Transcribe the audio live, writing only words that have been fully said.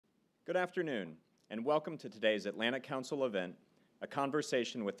Good afternoon, and welcome to today's Atlantic Council event, a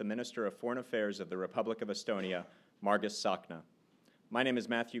conversation with the Minister of Foreign Affairs of the Republic of Estonia, Margus Tsahkna. My name is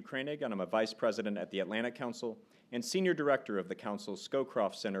Matthew Kranig, and I'm a Vice President at the Atlantic Council and Senior Director of the Council's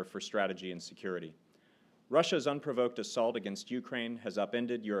Scowcroft Center for Strategy and Security. Russia's unprovoked assault against Ukraine has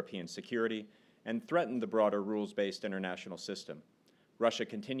upended European security and threatened the broader rules-based international system. Russia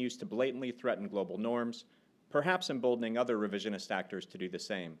continues to blatantly threaten global norms, perhaps emboldening other revisionist actors to do the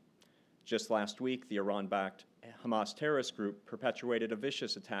same. Just last week, the Iran-backed Hamas terrorist group perpetuated a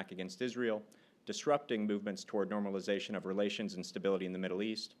vicious attack against Israel, disrupting movements toward normalization of relations and stability in the Middle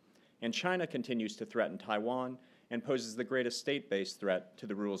East. And China continues to threaten Taiwan and poses the greatest state-based threat to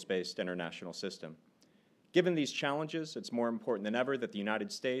the rules-based international system. Given these challenges, it's more important than ever that the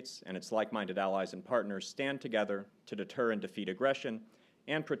United States and its like-minded allies and partners stand together to deter and defeat aggression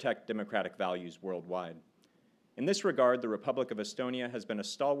and protect democratic values worldwide. In this regard, the Republic of Estonia has been a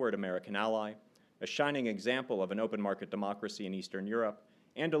stalwart American ally, a shining example of an open market democracy in Eastern Europe,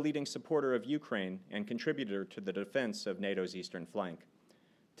 and a leading supporter of Ukraine and contributor to the defense of NATO's eastern flank.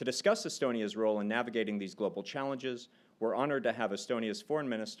 To discuss Estonia's role in navigating these global challenges, we're honored to have Estonia's Foreign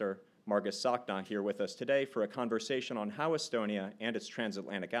Minister, Margus Tsahkna, here with us today for a conversation on how Estonia and its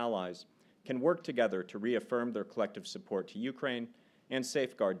transatlantic allies can work together to reaffirm their collective support to Ukraine and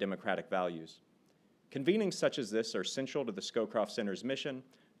safeguard democratic values. Convenings such as this are central to the Scowcroft Center's mission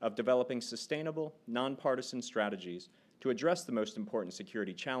of developing sustainable, nonpartisan strategies to address the most important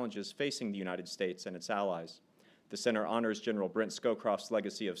security challenges facing the United States and its allies. The Center honors General Brent Scowcroft's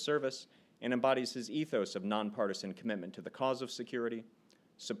legacy of service and embodies his ethos of nonpartisan commitment to the cause of security,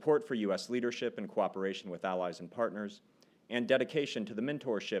 support for U.S. leadership and cooperation with allies and partners, and dedication to the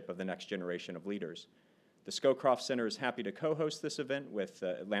mentorship of the next generation of leaders. The Scowcroft Center is happy to co-host this event with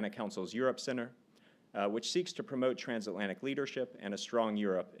Atlantic Council's Europe Center, which seeks to promote transatlantic leadership and a strong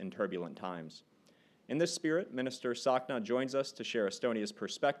Europe in turbulent times. In this spirit, Minister Tsahkna joins us to share Estonia's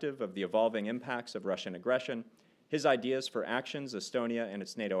perspective of the evolving impacts of Russian aggression, his ideas for actions Estonia and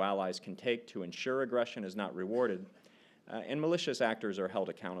its NATO allies can take to ensure aggression is not rewarded, and malicious actors are held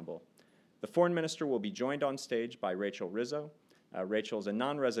accountable. The Foreign Minister will be joined on stage by Rachel Rizzo. Rachel is a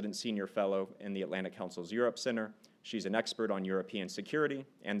non-resident senior fellow in the Atlantic Council's Europe Center. She's an expert on European security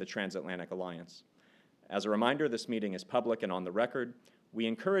and the Transatlantic Alliance. As a reminder, this meeting is public and on the record. We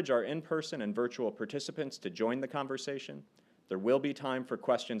encourage our in-person and virtual participants to join the conversation. There will be time for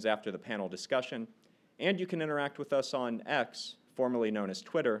questions after the panel discussion, and you can interact with us on X, formerly known as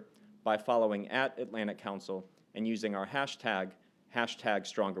Twitter, by following @AtlanticCouncil and using our hashtag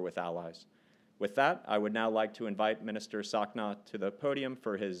 #StrongerWithAllies. With that, I would now like to invite Minister Tsahkna to the podium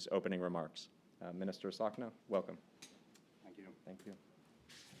for his opening remarks. Minister Tsahkna, welcome. Thank you. Thank you.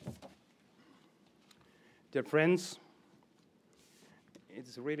 Dear friends,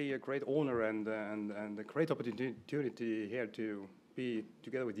 it's really a great honor and a great opportunity here to be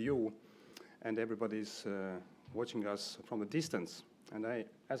together with you, and everybody's watching us from a distance. And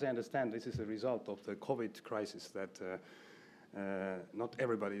as I understand, this is a result of the COVID crisis that not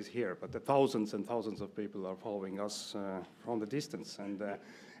everybody is here, but the thousands and thousands of people are following us from the distance. And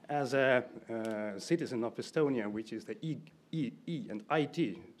as a citizen of Estonia, which is the E and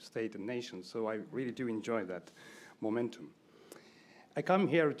IT state and nation, so I really do enjoy that momentum. I come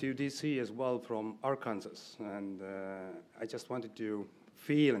here to DC as well from Arkansas, and I just wanted to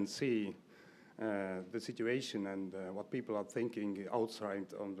feel and see the situation and what people are thinking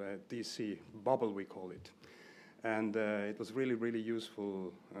outside on the DC bubble, we call it. And it was really, really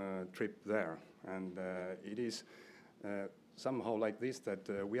useful trip there. And it is somehow like this, that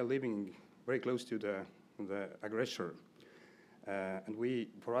we are living very close to the aggressor. And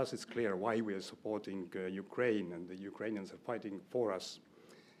for us, it's clear why we are supporting Ukraine, and the Ukrainians are fighting for us.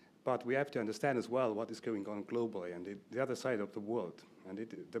 But we have to understand as well what is going on globally and the other side of the world. And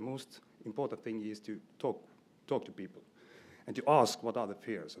the most important thing is to talk to people and to ask what are the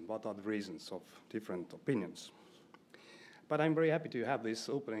fears and what are the reasons of different opinions. But I'm very happy to have these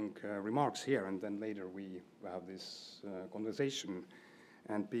opening remarks here, and then later we have this conversation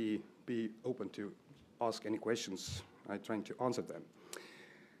and be open to ask any questions. I'm trying to answer them.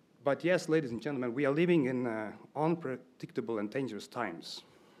 But yes, ladies and gentlemen, we are living in unpredictable and dangerous times,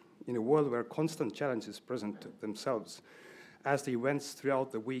 in a world where constant challenges present themselves, as the events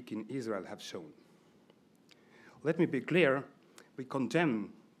throughout the week in Israel have shown. Let me be clear, we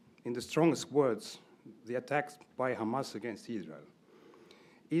condemn in the strongest words the attacks by Hamas against Israel.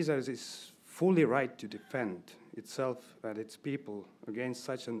 Israel is fully right to defend itself and its people against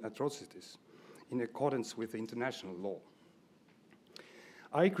such atrocities in accordance with international law.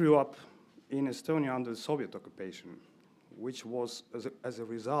 I grew up in Estonia under the Soviet occupation, which was as a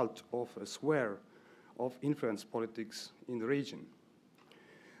result of a sphere of influence politics in the region.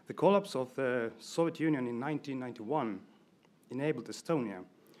 The collapse of the Soviet Union in 1991 enabled Estonia,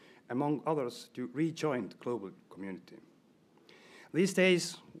 among others, to rejoin the global community. These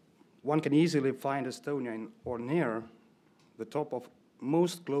days, one can easily find Estonia in or near the top of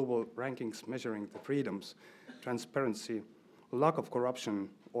most global rankings measuring the freedoms, transparency, lack of corruption,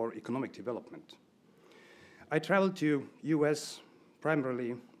 or economic development. I traveled to US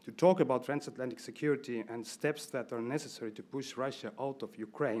primarily to talk about transatlantic security and steps that are necessary to push Russia out of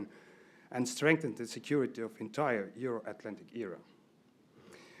Ukraine and strengthen the security of entire Euro-Atlantic era.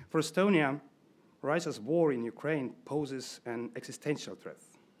 For Estonia, Russia's war in Ukraine poses an existential threat.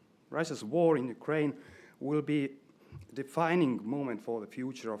 Russia's war in Ukraine will be a defining moment for the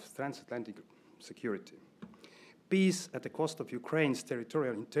future of transatlantic security. Peace at the cost of Ukraine's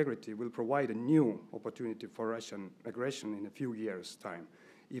territorial integrity will provide a new opportunity for Russian aggression in a few years' time,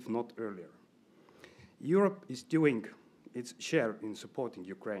 if not earlier. Europe is doing its share in supporting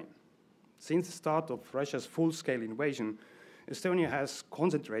Ukraine. Since the start of Russia's full-scale invasion, Estonia has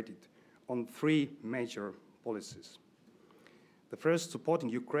concentrated on three major policies. The first, supporting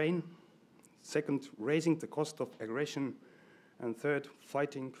Ukraine. Second, raising the cost of aggression. And third,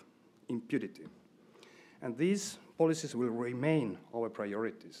 fighting impunity. And these policies will remain our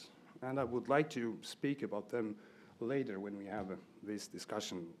priorities. And I would like to speak about them later when we have this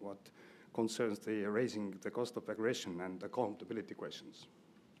discussion, what concerns the raising the cost of aggression and accountability questions.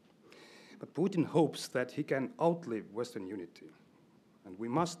 But Putin hopes that he can outlive Western unity, and we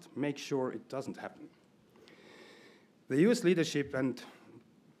must make sure it doesn't happen. The US leadership and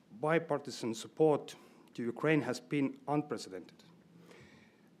bipartisan support to Ukraine has been unprecedented.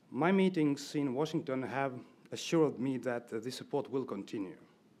 My meetings in Washington have assured me that this support will continue.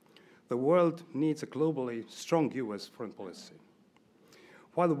 The world needs a globally strong US foreign policy.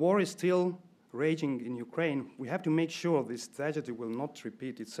 While the war is still raging in Ukraine, we have to make sure this tragedy will not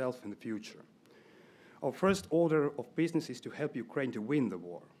repeat itself in the future. Our first order of business is to help Ukraine to win the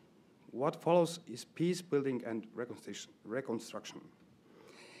war. What follows is peace building and reconstruction.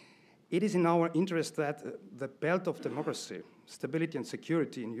 It is in our interest that the belt of democracy, stability and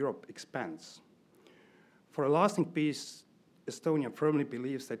security in Europe expands. For a lasting peace, Estonia firmly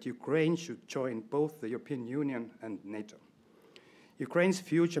believes that Ukraine should join both the European Union and NATO. Ukraine's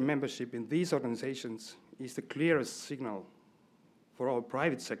future membership in these organizations is the clearest signal for our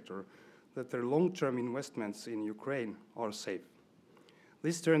private sector that their long-term investments in Ukraine are safe.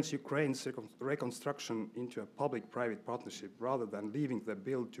 This turns Ukraine's reconstruction into a public-private partnership rather than leaving the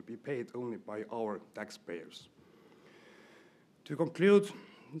bill to be paid only by our taxpayers. To conclude,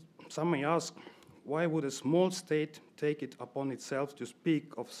 some may ask, why would a small state take it upon itself to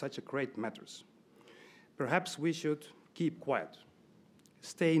speak of such a great matters? Perhaps we should keep quiet,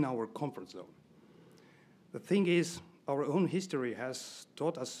 stay in our comfort zone. The thing is, our own history has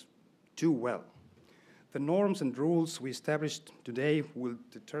taught us too well. The norms and rules we established today will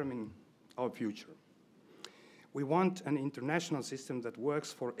determine our future. We want an international system that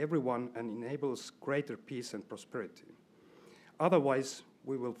works for everyone and enables greater peace and prosperity. Otherwise,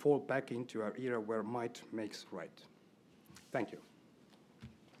 we will fall back into our era where might makes right. Thank you.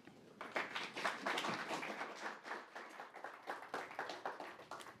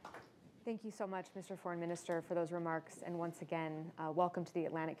 Thank you so much, Mr. Foreign Minister, for those remarks. And once again, welcome to the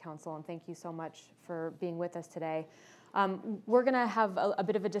Atlantic Council, and thank you so much for being with us today. We're going to have a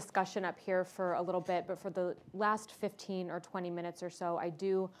bit of a discussion up here for a little bit, but for the last 15 or 20 minutes or so, I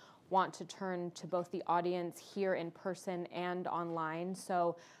do want to turn to both the audience here in person and online.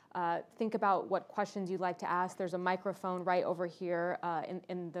 So think about what questions you'd like to ask. There's a microphone right over here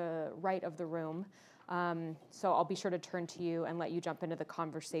in the right of the room. So I'll be sure to turn to you and let you jump into the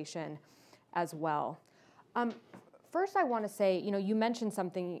conversation as well. First, I want to say, you mentioned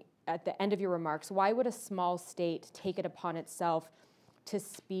something at the end of your remarks. Why would a small state take it upon itself to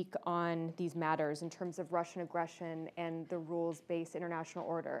speak on these matters in terms of Russian aggression and the rules-based international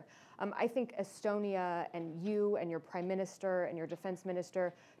order? I think Estonia and you and your Prime Minister and your Defense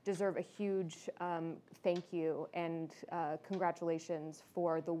Minister deserve a huge thank you and congratulations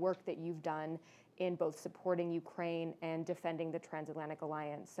for the work that you've done in both supporting Ukraine and defending the transatlantic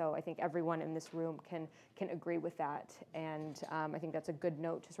alliance. So I think everyone in this room can agree with that. And I think that's a good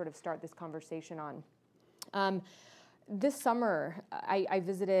note to sort of start this conversation on. This summer, I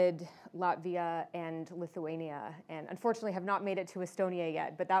visited Latvia and Lithuania, and unfortunately have not made it to Estonia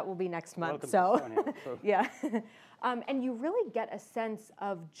yet, but that will be next month. Welcome to Estonia. Yeah. And you really get a sense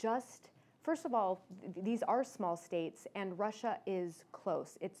of just First of all, these are small states, and Russia is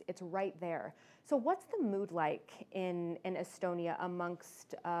close. It's right there. So what's the mood like in Estonia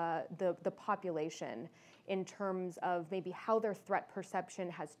amongst the population in terms of maybe how their threat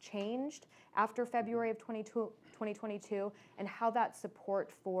perception has changed after February of 2022, and how that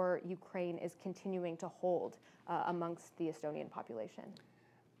support for Ukraine is continuing to hold amongst the Estonian population?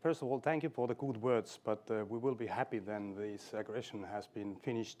 First of all, thank you for the good words, but we will be happy then this aggression has been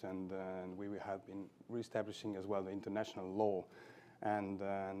finished, and we have been reestablishing as well the international law and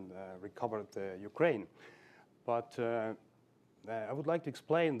recovered Ukraine. But I would like to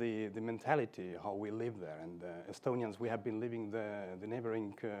explain the mentality, how we live there. And Estonians, we have been living the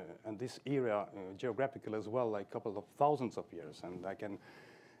neighboring and this area geographical as well, like a couple of thousands of years. And I can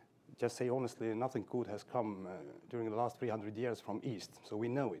just say honestly, nothing good has come during the last 300 years from east, so we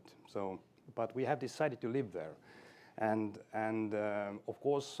know it. So, but we have decided to live there, and of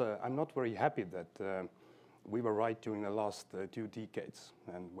course, I'm not very happy that we were right during the last 2 decades,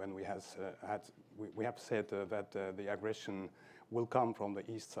 and when we have said that the aggression will come from the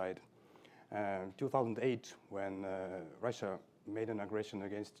east side. 2008, when Russia made an aggression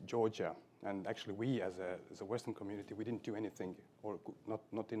against Georgia. And actually, we as a Western community, we didn't do anything, or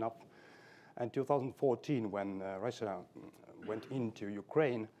not enough. And 2014, when Russia went into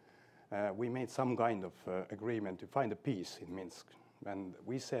Ukraine, we made some kind of agreement to find a peace in Minsk. And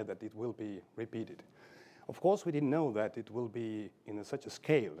we said that it will be repeated. Of course, we didn't know that it will be in such a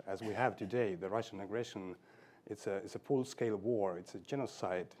scale as we have today. The Russian aggression, it's a full-scale war. It's a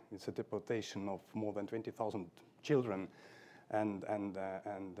genocide. It's a deportation of more than 20,000 children. And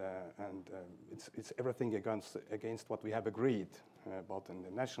it's everything against what we have agreed about in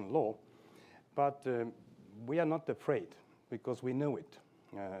the national law. But we are not afraid, because we know it,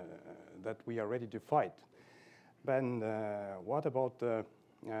 that we are ready to fight. And what about the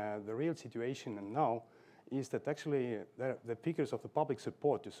real situation and now is that actually the figures of the public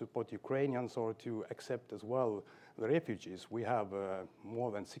support to support Ukrainians or to accept as well the refugees. We have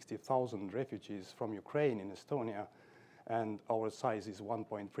more than 60,000 refugees from Ukraine in Estonia, and our size is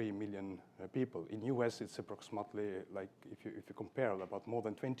 1.3 million people. In US, it's approximately, like, if you compare, about more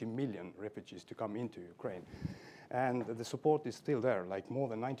than 20 million refugees to come into Ukraine. And the support is still there, like more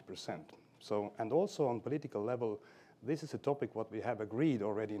than 90%. So, and also on political level, this is a topic what we have agreed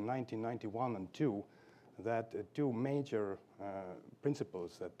already in 1991 and 2, that 2 major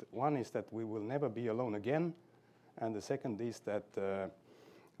principles. That one is that we will never be alone again, and the second is that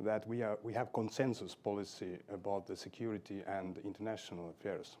that we have consensus policy about the security and international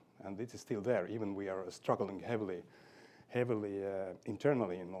affairs, and this is still there. Even we are struggling heavily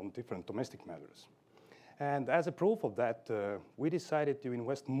internally on different domestic matters. And as a proof of that, we decided to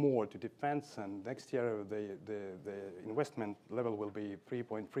invest more to defense, and next year the investment level will be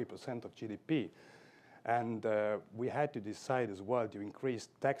 3.3% of GDP. And we had to decide as well to increase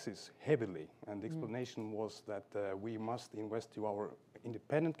taxes heavily. And the explanation was that we must invest to our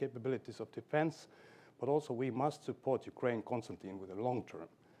independent capabilities of defense, but also we must support Ukraine constantly with the long term.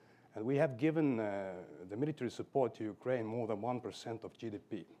 And we have given the military support to Ukraine more than 1% of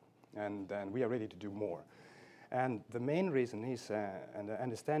GDP. And we are ready to do more. And the main reason is, and the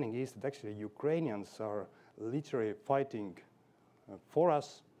understanding is, that actually Ukrainians are literally fighting for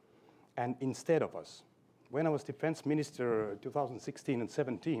us and instead of us. When I was defense minister 2016 and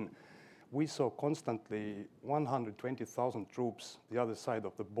 17, we saw constantly 120,000 troops the other side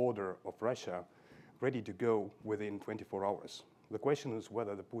of the border of Russia ready to go within 24 hours. The question is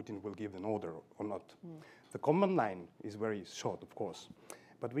whether the Putin will give an order or not. The command line is very short, of course,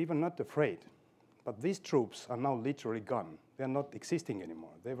 but we were not afraid. But these troops are now literally gone. They are not existing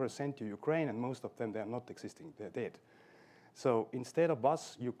anymore. They were sent to Ukraine, and most of them, they are not existing. They're dead. So instead of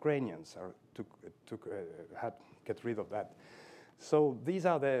us, Ukrainians had get rid of that. So these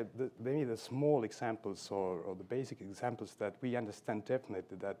are maybe the small examples or the basic examples that we understand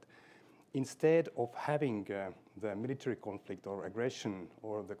definitely, that instead of having the military conflict or aggression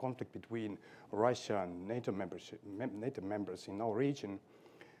or the conflict between Russia and NATO members in our region,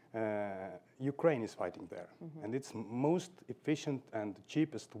 Ukraine is fighting there. And it's most efficient and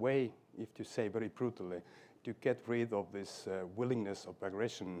cheapest way, if to say very brutally, to get rid of this willingness of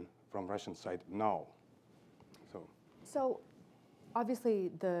aggression from Russian side now. So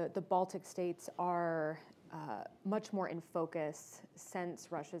obviously the Baltic states are much more in focus since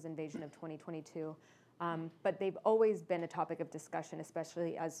Russia's invasion of 2022, but they've always been a topic of discussion,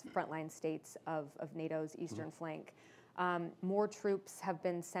 especially as frontline states of NATO's eastern flank. More troops have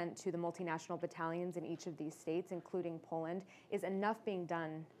been sent to the multinational battalions in each of these states, including Poland. Is enough being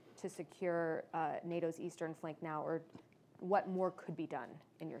done to secure NATO's eastern flank now, or what more could be done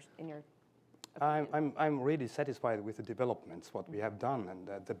in your opinion? I'm really satisfied with the developments, what we have done,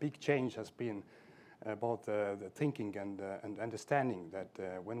 and the big change has been about the thinking and understanding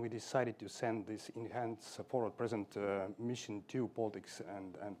that when we decided to send this enhanced forward present mission to Baltics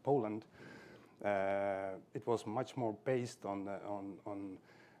and Poland, it was much more based on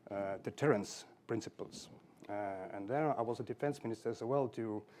deterrence principles. And there I was a defense minister as well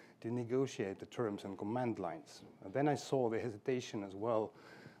to negotiate the terms and command lines. And then I saw the hesitation as well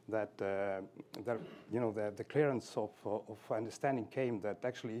that the clearance of understanding came that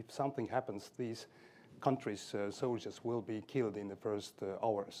actually if something happens, these countries' soldiers will be killed in the first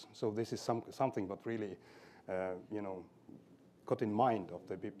hours. So this is something that really, got in mind of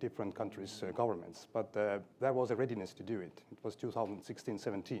the different countries' governments. But there was a readiness to do it. It was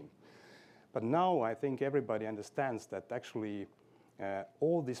 2016-17. But now I think everybody understands that actually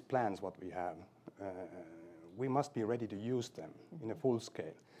all these plans what we have, we must be ready to use them in a full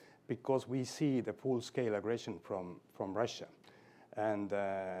scale, because we see the full-scale aggression from Russia. And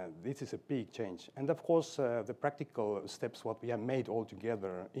this is a big change. And of course, the practical steps what we have made all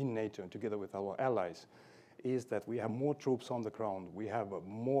together in NATO, together with our allies, is that we have more troops on the ground. We have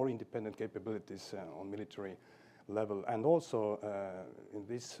more independent capabilities on military level. And also in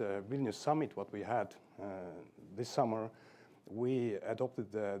this Vilnius summit what we had this summer, we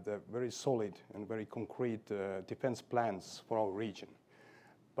adopted the very solid and very concrete defense plans for our region.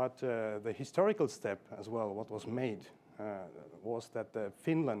 But the historical step as well, what was made, was that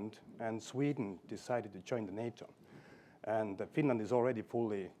Finland and Sweden decided to join the NATO. And Finland is already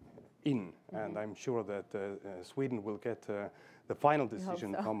fully in, and I'm sure that Sweden will get the final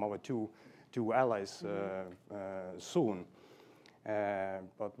decision from our two allies soon.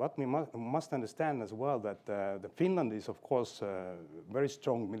 But what we must understand as well that the Finland is of course a very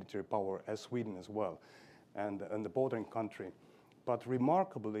strong military power as Sweden as well, and the bordering country. But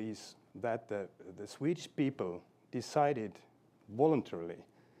remarkable is that the Swedish people decided voluntarily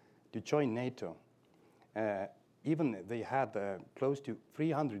to join NATO. Even they had close to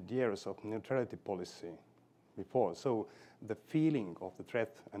 300 years of neutrality policy before. So the feeling of the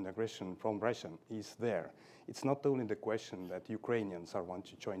threat and aggression from Russia is there. It's not only the question that Ukrainians are want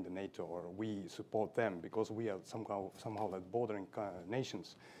to join the NATO or we support them because we are somehow like bordering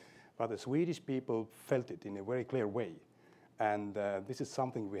nations, but the Swedish people felt it in a very clear way. And this is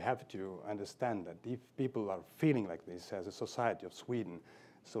something we have to understand, that if people are feeling like this as a society of Sweden,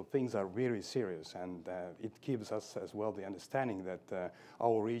 so things are very serious, and it gives us as well the understanding that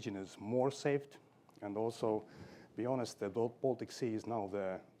our region is more safe, and also, be honest, the Baltic Sea is now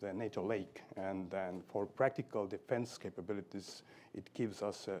the NATO lake, and for practical defense capabilities, it gives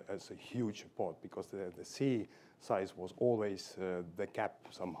us as a huge support, because the sea size was always the gap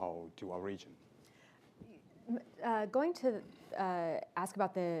somehow to our region. Going to ask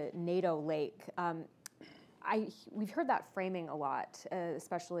about the NATO lake, we've heard that framing a lot,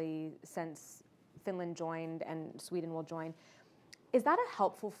 especially since Finland joined and Sweden will join. Is that a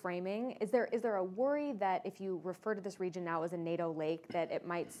helpful framing? Is there a worry that if you refer to this region now as a NATO lake, that it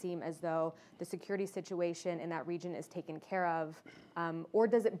might seem as though the security situation in that region is taken care of, or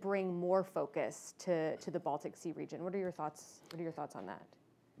does it bring more focus to the Baltic Sea region? What are your thoughts? What are your thoughts on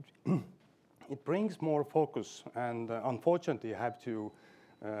that? It brings more focus, and unfortunately, I have to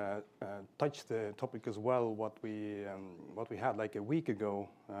touch the topic as well. What we had like a week ago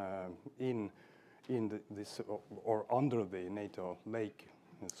in this or under the NATO lake.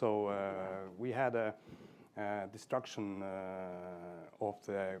 So we had a destruction of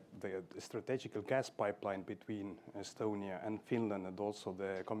the strategical gas pipeline between Estonia and Finland, and also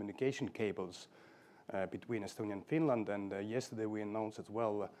the communication cables between Estonia and Finland. And yesterday we announced as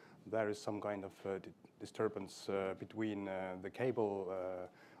well there is some kind of disturbance between the cable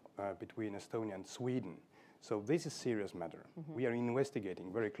between Estonia and Sweden. So this is a serious matter. Mm-hmm. We are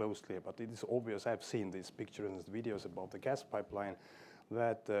investigating very closely, but it is obvious, I've seen these pictures and videos about the gas pipeline,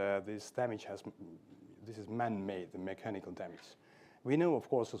 that this damage this is man-made, the mechanical damage. We know, of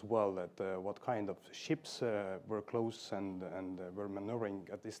course, as well that what kind of ships were close and were maneuvering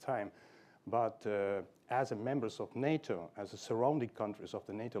at this time. But as a members of NATO, as a surrounding countries of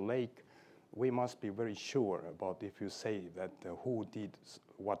the NATO lake, we must be very sure about if you say that who did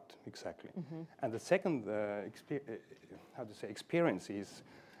what exactly. Mm-hmm. And the second experience is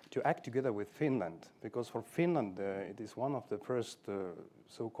to act together with Finland, because for Finland it is one of the first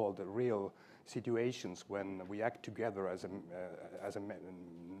so-called real situations when we act together as a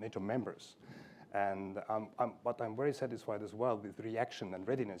NATO members. And but I'm very satisfied as well with reaction and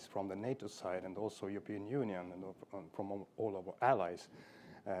readiness from the NATO side and also European Union and from all of our allies.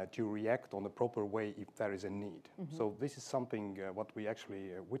 to react on the proper way if there is a need. So this is something what we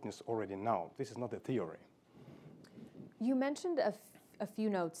actually witness already now. This is not a theory. You mentioned a few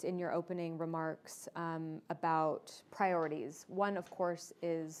notes in your opening remarks about priorities. One, of course,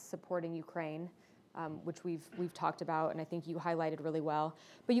 is supporting Ukraine, which we've talked about, and I think you highlighted really well.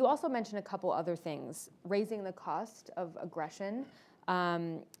 But you also mentioned a couple other things: raising the cost of aggression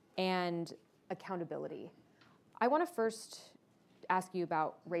and accountability. I want to first ask you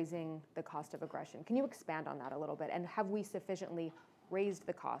about raising the cost of aggression. Can you expand on that a little bit? And have we sufficiently raised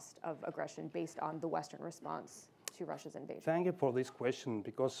the cost of aggression based on the Western response to Russia's invasion? Thank you for this question,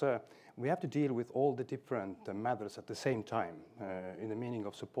 because we have to deal with all the different matters at the same time, in the meaning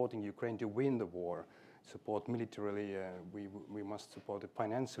of supporting Ukraine to win the war, support militarily, we must support it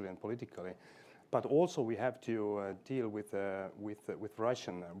financially and politically. But also we have to deal with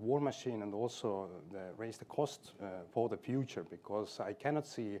Russian war machine, and also raise the cost for the future, because I cannot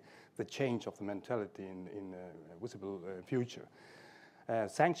see the change of the mentality in a visible future.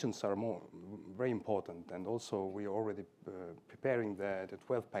 Sanctions are very important, and also we are already preparing the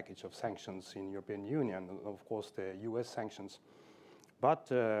 12th package of sanctions in European Union, and of course the US sanctions. But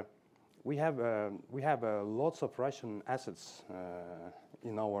we have lots of Russian assets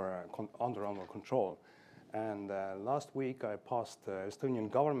in under our control. And last week I passed the Estonian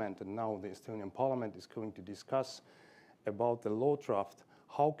government, and now the Estonian parliament is going to discuss about the law draft.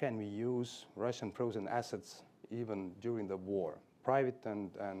 How can we use Russian frozen assets even during the war, private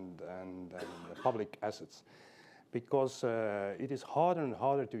and public assets? Because it is harder and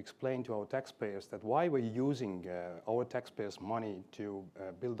harder to explain to our taxpayers that why we're using our taxpayers' money to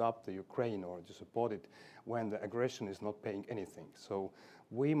build up the Ukraine or to support it when the aggression is not paying anything. So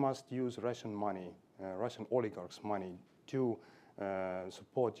we must use Russian money, Russian oligarchs' money, to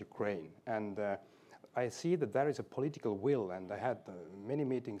support Ukraine. And I see that there is a political will, and I had many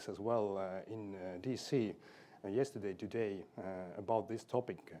meetings as well in DC yesterday, today, about this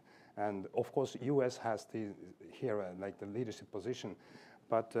topic. And of course, US has here like the leadership position,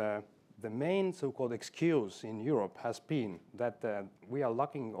 but the main so-called excuse in Europe has been that we are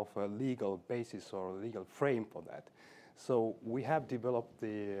lacking of a legal basis or legal frame for that. So we have developed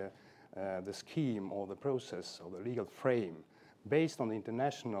the scheme or the process or the legal frame based on the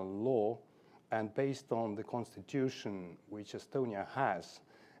international law and based on the constitution which Estonia has.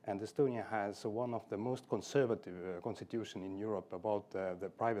 And Estonia has one of the most conservative constitution in Europe about the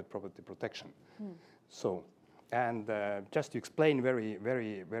private property protection. So, and just to explain very,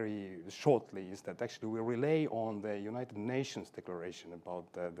 very, very shortly, is that actually we rely on the United Nations declaration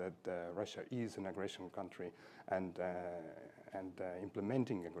about that Russia is an aggression country and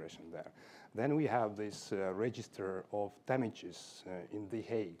implementing aggression there. Then we have this register of damages in The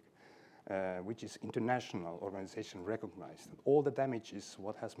Hague. Which is international organization recognized. All the damages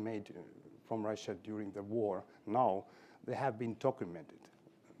what has made from Russia during the war, now they have been documented.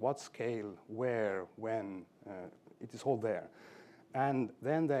 What scale, where, when, it is all there. And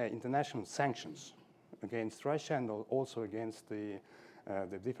then the international sanctions against Russia and also against the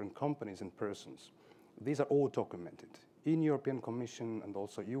different companies and persons. These are all documented in European Commission and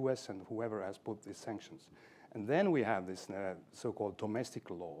also US and whoever has put these sanctions. And then we have this so-called domestic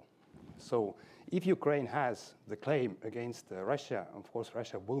law. So if Ukraine has the claim against Russia, of course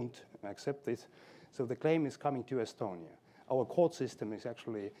Russia won't accept this, so the claim is coming to Estonia. Our court system is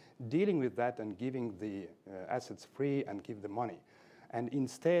actually dealing with that and giving the assets free and give the money. And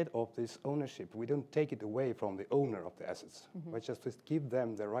instead of this ownership, we don't take it away from the owner of the assets, but just give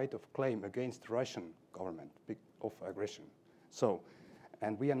them the right of claim against Russian government of aggression. So,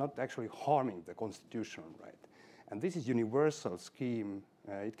 and we are not actually harming the constitutional right. And this is universal scheme.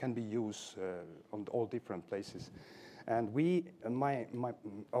 It can be used on all different places. And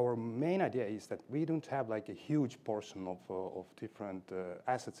our main idea is that we don't have like a huge portion of different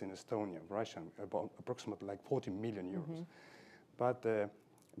assets in Estonia, Russian, about approximately like 40 million euros. But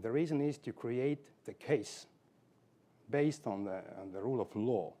the reason is to create the case based on the rule of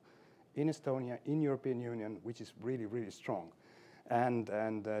law in Estonia, in European Union, which is really, really strong. And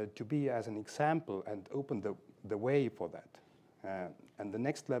to be as an example and open the way for that. And the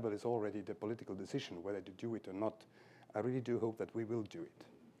next level is already the political decision, whether to do it or not. I really do hope that we will do it. Do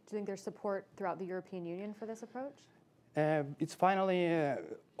you think there's support throughout the European Union for this approach? It's finally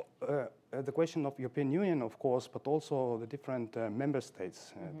the question of European Union, of course, but also the different member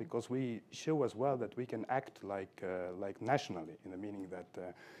states, because we show as well that we can act like nationally, in the meaning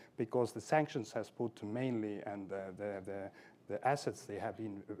that because the sanctions has put mainly and the assets they have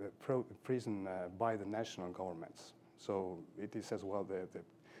been frozen by the national governments. So it is as well the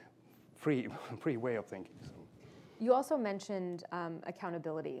free way of thinking. So. You also mentioned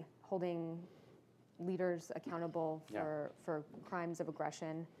accountability, holding leaders accountable for crimes of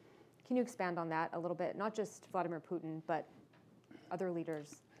aggression. Can you expand on that a little bit? Not just Vladimir Putin, but other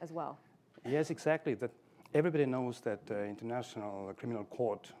leaders as well. Yes, exactly. That everybody knows that the International Criminal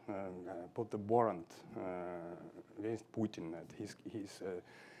Court put the warrant against Putin. That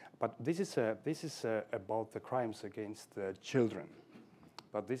but this is about the crimes against children.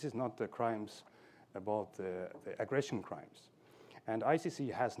 But this is not the crimes about the aggression crimes. And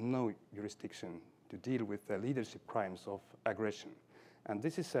ICC has no jurisdiction to deal with the leadership crimes of aggression. And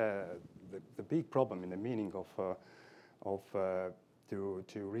this is the big problem in the meaning to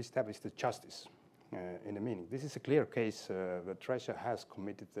reestablish the justice in the meaning. This is a clear case that Russia has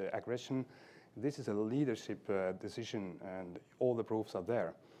committed the aggression. This is a leadership decision, and all the proofs are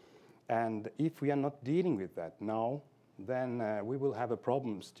there. And if we are not dealing with that now, then we will have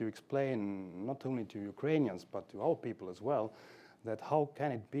problems to explain not only to Ukrainians but to our people as well, that how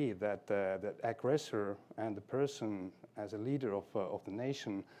can it be that the aggressor and the person as a leader of the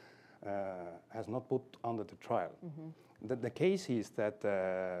nation has not put under the trial. The case is that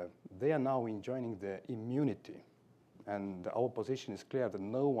they are now enjoying the immunity, and our position is clear that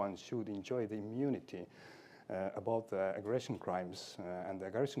no one should enjoy the immunity about the aggression crimes, and the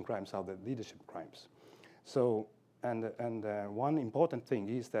aggression crimes are the leadership crimes. So, and one important thing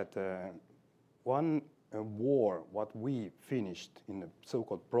is that one war, what we finished in a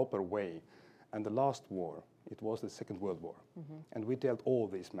so-called proper way, and the last war, it was the Second World War, and we dealt all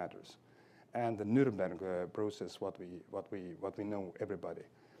these matters, and the Nuremberg process, what we know everybody,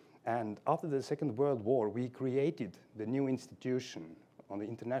 and after the Second World War, we created the new institution on the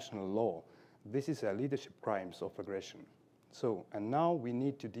international law. This is a leadership crimes of aggression. So, and now we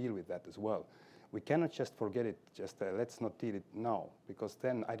need to deal with that as well. We cannot just forget it, just let's not deal it now, because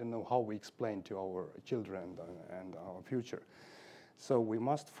then I don't know how we explain to our children and our future. So we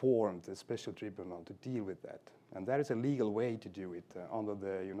must form the special tribunal to deal with that. And there is a legal way to do it under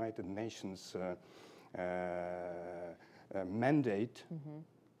the United Nations mandate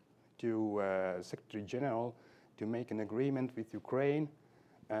to Secretary General to make an agreement with Ukraine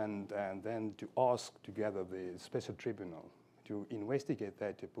and then to ask together the special tribunal to investigate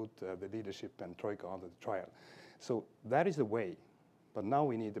that, to put the leadership and Troika under the trial. So that is the way, but now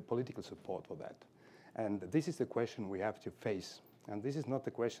we need the political support for that. And this is the question we have to face. And this is not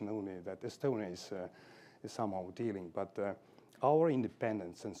the question only that Estonia is somehow dealing, but our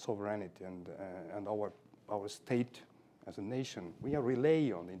independence and sovereignty and our state as a nation, we are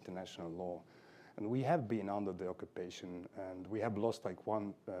rely on the international law. And we have been under the occupation, and we have lost like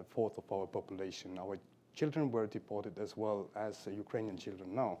 1/4 of our population. Our children were deported as well as Ukrainian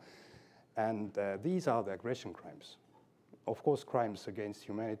children now. And these are the aggression crimes. Of course, crimes against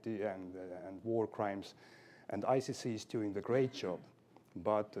humanity and war crimes. And ICC is doing the great job.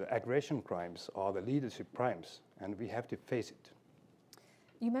 But aggression crimes are the leadership crimes, and we have to face it.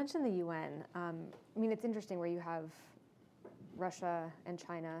 You mentioned the UN. I mean, it's interesting where you have Russia and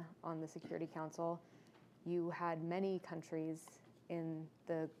China on the Security Council. You had many countries in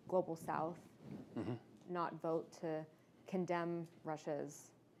the global south not vote to condemn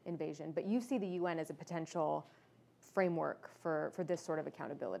Russia's invasion, but you see the UN as a potential framework for this sort of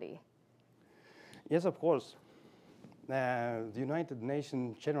accountability. Yes, of course. The United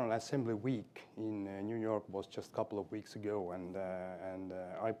Nations General Assembly Week in New York was just a couple of weeks ago, and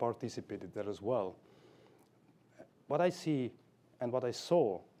I participated there as well. What I see and what I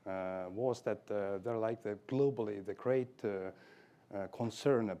saw was that there are like globally the great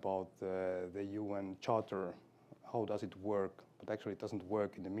concern about the UN Charter. How does it work? But actually it doesn't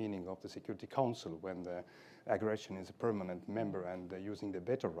work in the meaning of the Security Council when the aggression is a permanent member and using the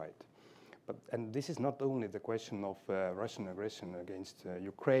veto right. And this is not only the question of Russian aggression against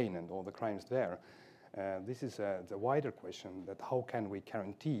Ukraine and all the crimes there. This is the wider question that how can we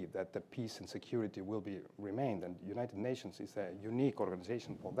guarantee that the peace and security will remain? And the United Nations is a unique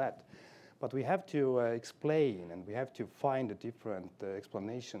organization for that. But we have to explain, and we have to find the different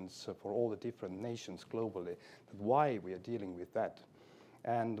explanations for all the different nations globally, that why we are dealing with that.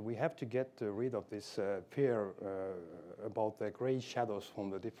 And we have to get rid of this fear about the gray shadows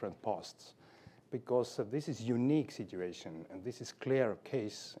from the different pasts, because this is unique situation, and this is clear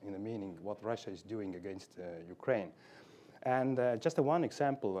case in the meaning what Russia is doing against Ukraine. And just one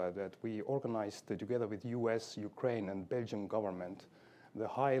example that we organized together with US, Ukraine, and Belgian government, the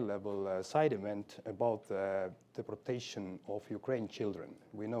high-level side event about the deportation of Ukrainian children.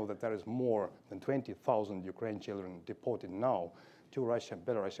 We know that there is more than 20,000 Ukrainian children deported now to Russia and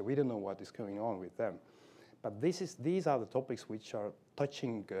Belarus. We don't know what is going on with them. But these are the topics which are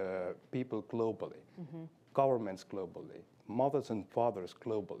touching people globally. governments globally, mothers and fathers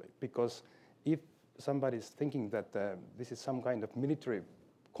globally. Because if somebody's thinking that this is some kind of military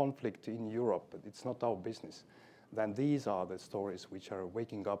conflict in Europe, but it's not our business, then these are the stories which are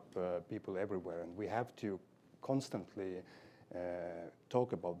waking up people everywhere, and we have to constantly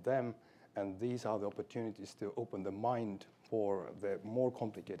talk about them, and these are the opportunities to open the mind for the more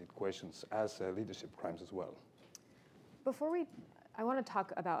complicated questions as leadership crimes as well. I want to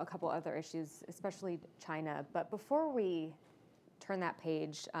talk about a couple other issues, especially China, but before we turn that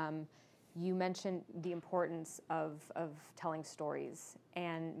page, you mentioned the importance of telling stories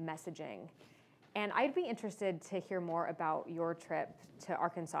and messaging. And I'd be interested to hear more about your trip to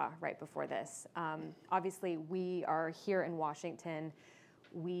Arkansas right before this. Obviously, we are here in Washington.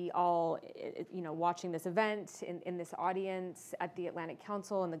 We all, watching this event in this audience at the Atlantic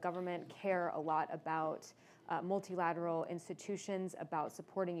Council and the government care a lot about multilateral institutions, about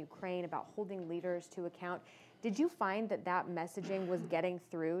supporting Ukraine, about holding leaders to account. Did you find that messaging was getting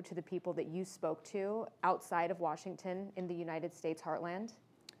through to the people that you spoke to outside of Washington in the United States heartland?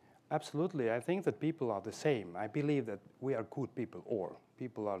 Absolutely. I think that people are the same. I believe that we are good people, or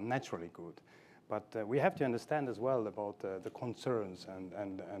people are naturally good. But we have to understand as well about the concerns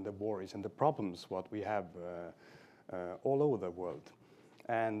and the worries and the problems what we have all over the world.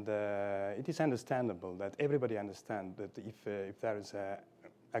 And it is understandable that everybody understands that if there is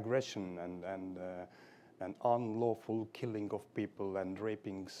aggression and unlawful killing of people and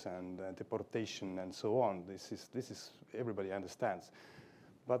rapings and deportation and so on, this is everybody understands.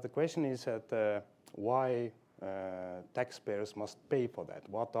 But the question is that why taxpayers must pay for that?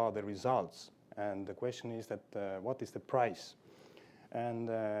 What are the results? And the question is that what is the price? And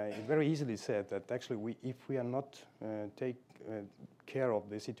it's very easily said that actually if we are not take care of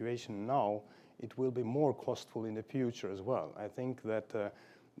the situation now, it will be more costful in the future as well. I think that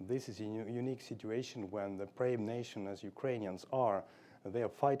this is a unique situation when the brave nation as Ukrainians are, they are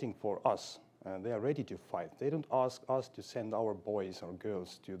fighting for us. They are ready to fight. They don't ask us to send our boys or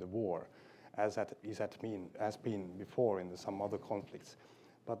girls to the war, as has been before in some other conflicts.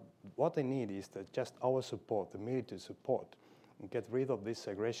 But what they need is that just our support, the military support, and get rid of this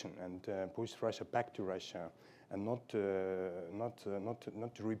aggression and push Russia back to Russia, and not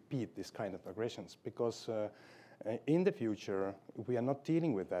to repeat this kind of aggressions. Because in the future, if we are not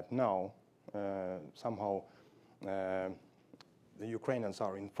dealing with that now, somehow the Ukrainians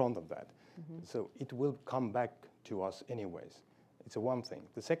are in front of that. Mm-hmm. So it will come back to us anyways. It's one thing.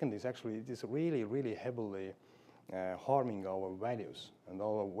 The second is actually it is really, really heavily harming our values and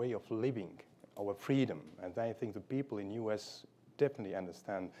our way of living, our freedom. And I think the people in US definitely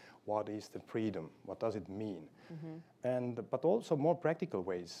understand what is the freedom, what does it mean. Mm-hmm. But also more practical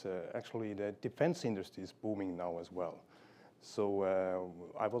ways. Actually, the defense industry is booming now as well. So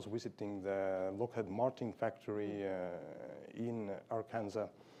I was visiting the Lockheed Martin factory in Arkansas.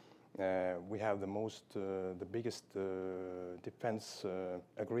 We have the biggest defense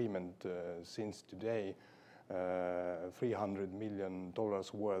agreement since today. $300 million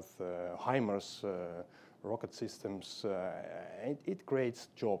worth HIMARS rocket systems. It creates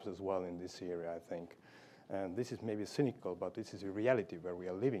jobs as well in this area, I think. And this is maybe cynical, but this is a reality where we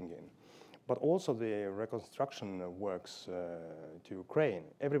are living in. But also the reconstruction works to Ukraine.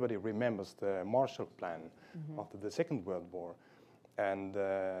 Everybody remembers the Marshall Plan after the Second World War. And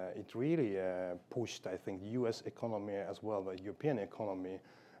it really pushed, I think, the US economy as well, the European economy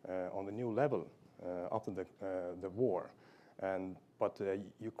on the new level after the war. But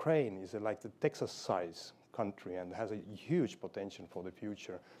Ukraine is like the Texas-size country and has a huge potential for the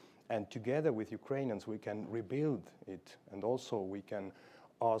future. And together with Ukrainians, we can rebuild it. And also we can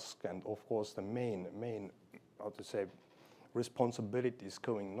ask, and of course the main, responsibility is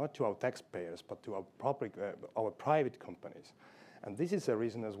going not to our taxpayers, but to our private companies. And this is a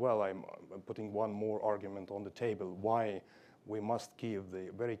reason as well, I'm putting one more argument on the table, why we must give the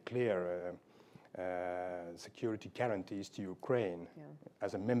very clear security guarantees to Ukraine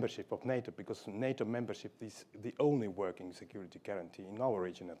as a membership of NATO, because NATO membership is the only working security guarantee in our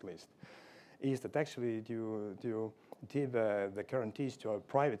region at least, is that actually to give the guarantees to our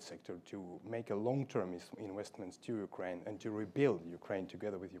private sector to make a long-term investments to Ukraine and to rebuild Ukraine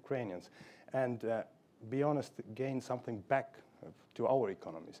together with Ukrainians and be honest, gain something back to our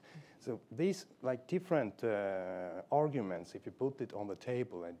economies. So these like different arguments, if you put it on the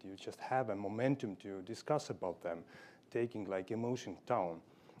table and you just have a momentum to discuss about them, taking like emotion down,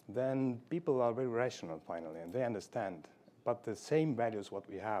 then people are very rational finally, and they understand but the same values what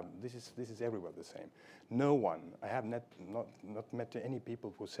we have, this is everywhere the same. No one, I have not met any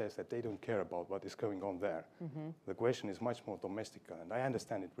people who says that they don't care about what is going on there. The question is much more domestic, and I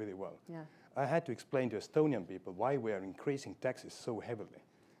understand it really well. Yeah. I had to explain to Estonian people why we are increasing taxes so heavily,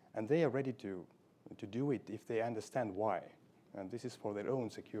 and they are ready to do it if they understand why, and this is for their own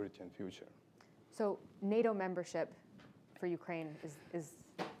security and future. So NATO membership for Ukraine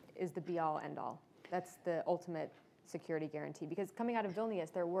is the be-all, end-all. That's the ultimate security guarantee. Because coming out of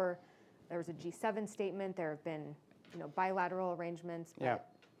Vilnius, there was a G7 statement. There have been, bilateral arrangements. But yeah,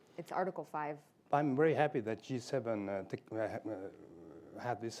 it's Article 5. I'm very happy that G7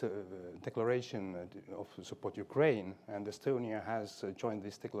 had this declaration of support Ukraine, and Estonia has joined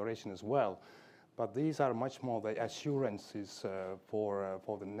this declaration as well. But these are much more the assurances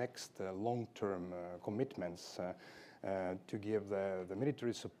for the next long-term commitments to give the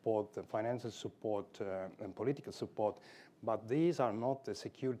military support, the financial support, and political support. But these are not the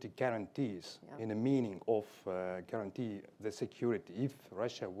security guarantees in the meaning of guarantee the security if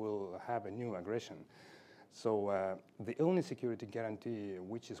Russia will have a new aggression. So the only security guarantee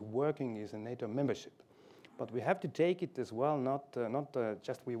which is working is a NATO membership. But we have to take it as well, not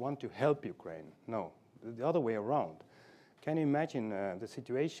just we want to help Ukraine. No, the other way around. Can you imagine the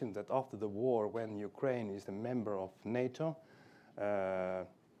situation that after the war, when Ukraine is a member of NATO,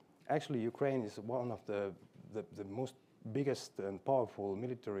 actually Ukraine is one of the most biggest and powerful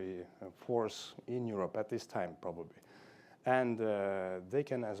military force in Europe at this time, probably. And they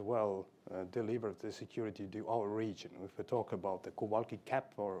can as well deliver the security to our region, if we talk about the Kovalki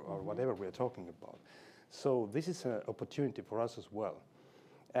Cap or whatever we are talking about. So this is an opportunity for us as well.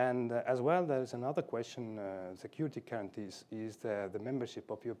 And as well, there is another question, security guarantees, is the membership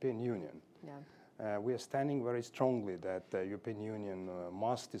of European Union. Yeah. We are standing very strongly that the European Union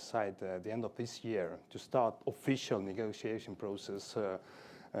must decide at the end of this year to start official negotiation process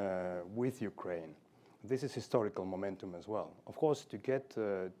with Ukraine. This is historical momentum as well. Of course, to get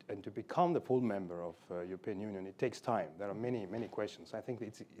and to become the full member of European Union, it takes time. There are many questions. I think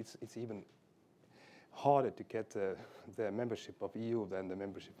it's even harder to get the membership of EU than the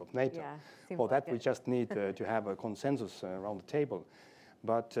membership of NATO. Yeah, for that, we just need to have a consensus around the table.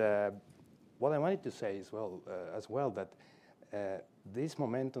 But what I wanted to say as well that this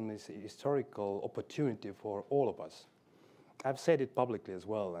momentum is a historical opportunity for all of us. I've said it publicly as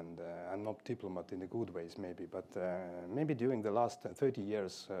well, and I'm not diplomat in the good ways maybe, but maybe during the last 30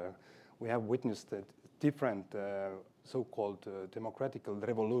 years we have witnessed different so-called democratic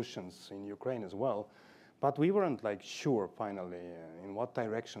revolutions in Ukraine as well, but we weren't sure finally in what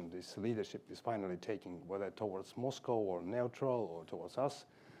direction this leadership is finally taking, whether towards Moscow or neutral or towards us.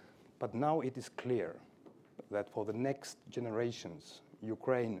 But now it is clear that for the next generations,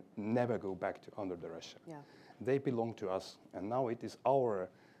 Ukraine never go back to under the Russia. Yeah. They belong to us, and now it is our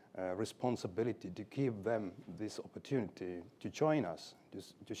responsibility to give them this opportunity to join us,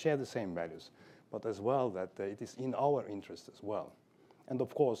 to share the same values, but as well that it is in our interest as well. And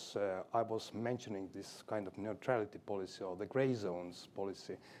of course, I was mentioning this kind of neutrality policy or the gray zones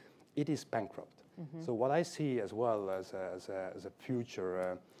policy. It is bankrupt. Mm-hmm. So what I see as well as a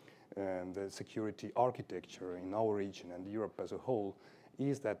future, the security architecture in our region and Europe as a whole,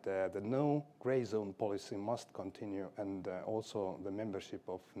 is that the no gray zone policy must continue, and also the membership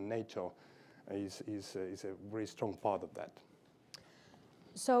of NATO is a very strong part of that.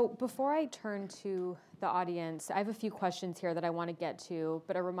 So before I turn to the audience, I have a few questions here that I want to get to,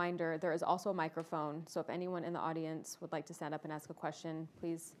 but a reminder, there is also a microphone, so if anyone in the audience would like to stand up and ask a question,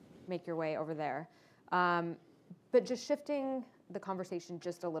 please make your way over there. But just shifting the conversation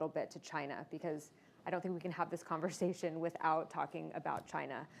just a little bit to China, because I don't think we can have this conversation without talking about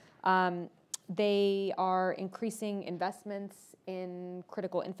China. They are increasing investments in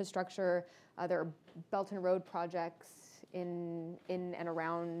critical infrastructure. There are Belt and Road projects in and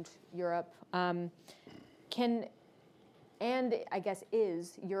around Europe. And I guess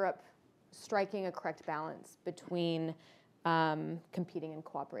is Europe striking a correct balance between competing and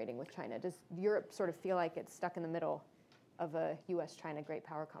cooperating with China? Does Europe sort of feel like it's stuck in the middle of a US-China great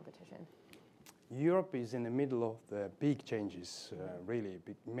power competition? Europe is in the middle of the big changes, really,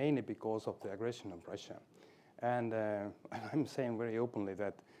 mainly because of the aggression of Russia. And I'm saying very openly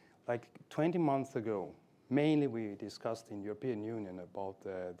that 20 months ago, mainly we discussed in European Union about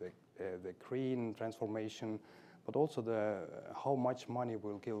the green transformation, but also how much money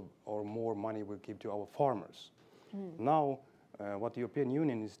we'll give or more money we'll give to our farmers. Now, what the European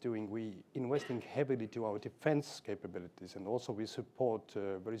Union is doing, we investing heavily to our defense capabilities, and also we support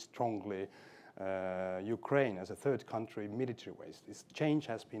very strongly Ukraine as a third country military-wise. This change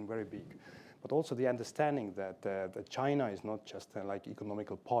has been very big. but also the understanding that China is not just like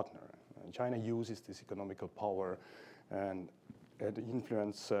economical partner. China uses this economical power and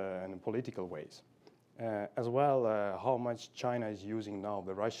influence in political ways. As well, how much China is using now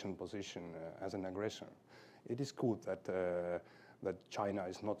the Russian position as an aggressor. It is good that China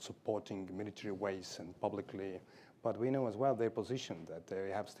is not supporting military ways and publicly, but we know as well their position, that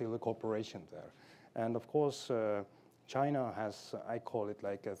they have still a cooperation there. And of course, China has, I call it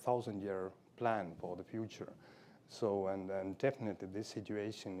like a 1,000-year plan for the future. So, and definitely this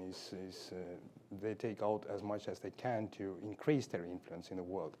situation is they take out as much as they can to increase their influence in the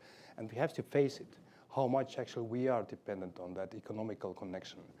world. And we have to face it, how much actually we are dependent on that economical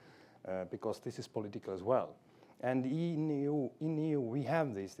connection, because this is political as well. And in EU we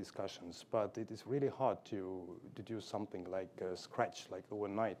have these discussions, but it is really hard to do something like scratch, like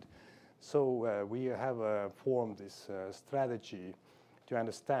overnight. So we have formed this strategy to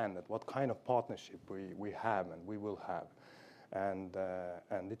understand that what kind of partnership we have and we will have. And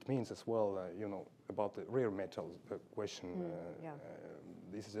it means as well, you know, about the rare metals question.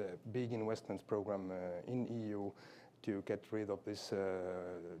 This is a big investments program in EU to get rid of this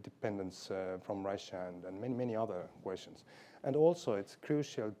dependence from Russia and many other questions. And also it's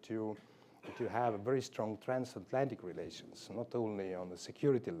crucial to have a very strong transatlantic relations, not only on the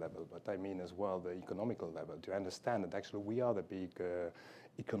security level, but I mean as well the economical level, to understand that actually we are the big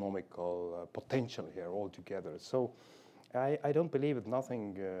economical potential here altogether. So I don't believe that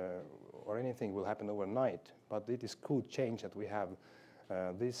nothing or anything will happen overnight, but it is good change that we have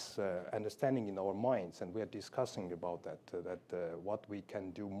this understanding in our minds, and we are discussing about that, what we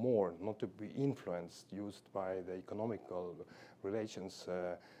can do more, not to be used by the economical relations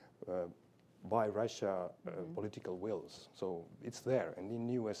by Russia political wills. So it's there, and in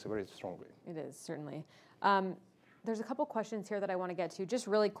the US very strongly. It is, certainly. There's a couple questions here that I want to get to. Just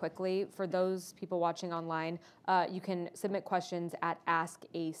really quickly, for those people watching online, you can submit questions at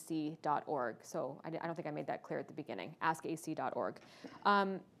askac.org. So I don't think I made that clear at the beginning, askac.org.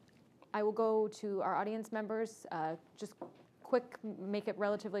 I will go to our audience members. Just quick, make it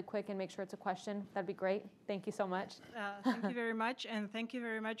relatively quick and make sure it's a question. That'd be great. Thank you so much. Thank you very much. And thank you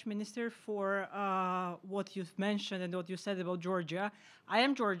very much, Minister, for what you've mentioned and what you said about Georgia. I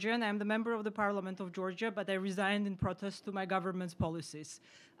am Georgian. I'm the member of the Parliament of Georgia, but I resigned in protest to my government's policies.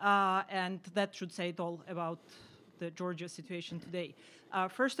 And that should say it all about the Georgia situation today.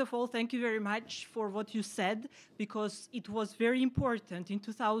 First of all, thank you very much for what you said, because it was very important in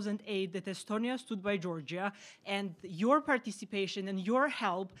 2008 that Estonia stood by Georgia, and your participation and your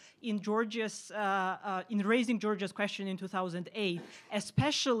help in Georgia's in raising Georgia's question in 2008,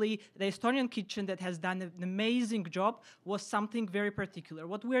 especially the Estonian kitchen that has done an amazing job, was something very particular.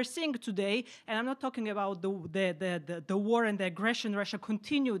 What we are seeing today, and I'm not talking about the war and the aggression Russia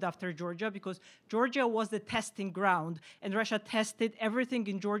continued after Georgia, because Georgia was the testing ground, and Russia tested everything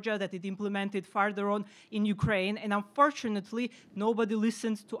in Georgia that it implemented farther on in Ukraine. And unfortunately, nobody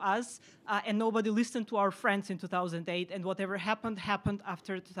listened to us and nobody listened to our friends in 2008. And whatever happened, happened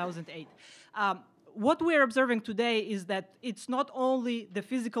after 2008. What we are observing today is that it's not only the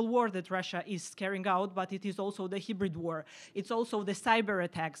physical war that Russia is carrying out, but it is also the hybrid war. It's also the cyber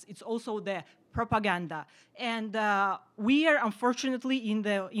attacks. It's also the propaganda. And we are, unfortunately, in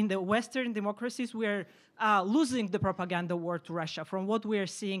the Western democracies, we are losing the propaganda war to Russia from what we are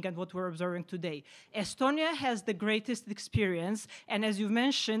seeing and what we're observing today. Estonia has the greatest experience, and as you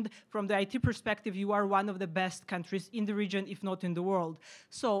mentioned, from the IT perspective, you are one of the best countries in the region, if not in the world.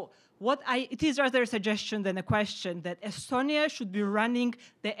 So it is rather a suggestion than a question that Estonia should be running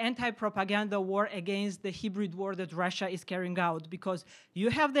the anti-propaganda war against the hybrid war that Russia is carrying out, because you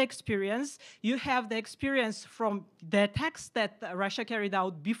have the experience from the attacks that Russia carried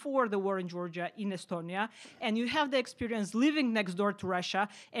out before the war in Georgia in Estonia, and you have the experience living next door to Russia,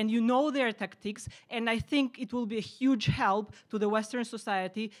 and you know their tactics, and I think it will be a huge help to the Western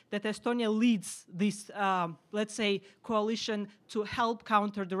society that Estonia leads this, let's say, coalition to help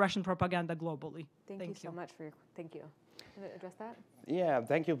counter the Russian propaganda globally. Thank you so much for your, thank you. Can I address that? Yeah,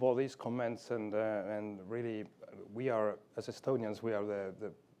 thank you for these comments, and really, we are, as Estonians, we are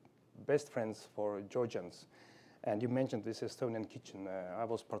the best friends for Georgians. And you mentioned this Estonian kitchen. I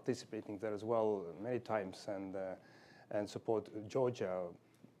was participating there as well many times, and support Georgia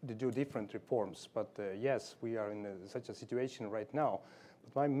to do different reforms. But yes, we are in such a situation right now.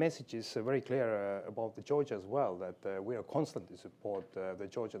 But my message is very clear about the Georgia as well, that we are constantly support the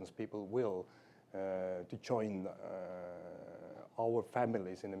Georgians people will to join our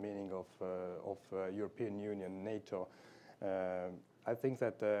families in the meaning of European Union, NATO. I think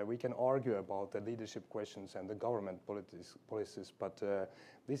that we can argue about the leadership questions and the government policies, but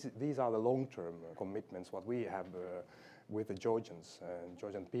these are the long-term commitments what we have with the Georgians and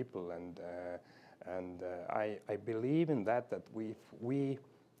Georgian people, and I believe in that we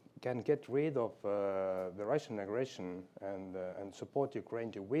can get rid of the Russian aggression and support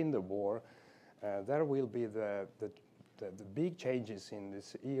Ukraine to win the war. There will be the big changes in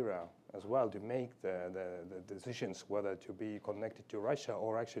this era as well to make the decisions whether to be connected to Russia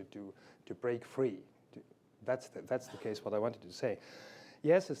or actually to break free. That's the case what I wanted to say.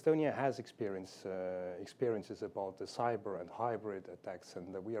 Yes, Estonia has experiences about the cyber and hybrid attacks,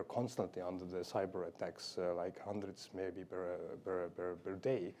 and we are constantly under the cyber attacks, like hundreds maybe per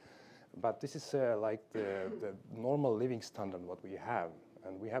day. But this is like the normal living standard what we have.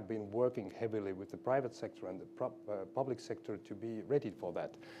 And we have been working heavily with the private sector and the public sector to be ready for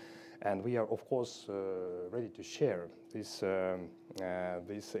that. And we are, of course, ready to share these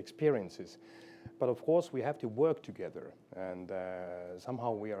experiences. But of course, we have to work together. And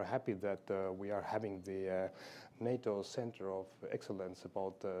somehow we are happy that we are having the NATO Center of Excellence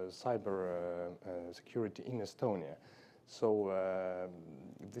about cyber security in Estonia. So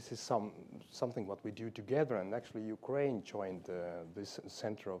this is something what we do together, and actually Ukraine joined this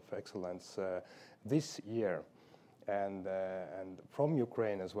Center of Excellence this year, and from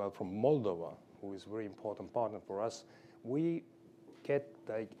Ukraine as well, from Moldova, who is a very important partner for us, we get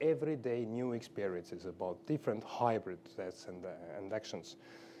like everyday new experiences about different hybrid threats and actions.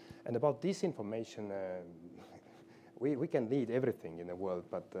 And about this information, we can lead everything in the world,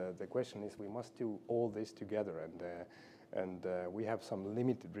 but the question is we must do all this together, and we have some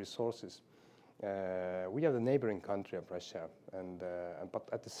limited resources. We are the neighboring country of Russia, but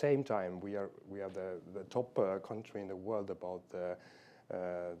at the same time we are the top country in the world about the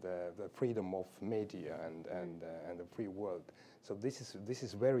freedom of media and the free world. So this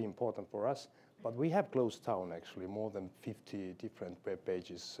is very important for us. But we have closed down actually more than 50 different web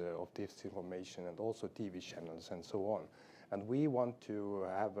pages of disinformation and also TV channels and so on. And we want to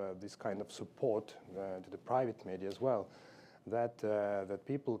have this kind of support to the private media as well, that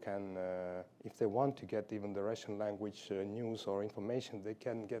people can, if they want to get even the Russian language news or information, they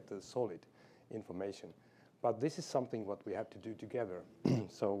can get the solid information. But this is something what we have to do together.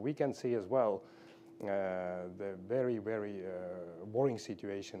 So we can see as well the very, very worrying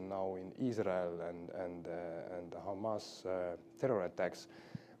situation now in Israel and Hamas terror attacks.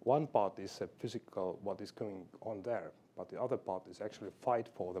 One part is physical, what is going on there, but the other part is actually fight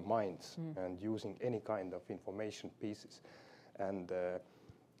for the minds and using any kind of information pieces. And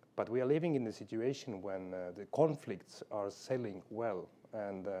but we are living in a situation when the conflicts are selling well,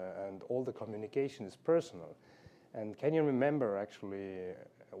 and all the communication is personal. And can you remember actually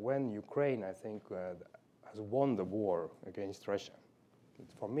when Ukraine, I think, has won the war against Russia?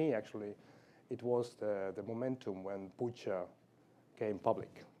 For me, actually, it was the momentum when Bucha came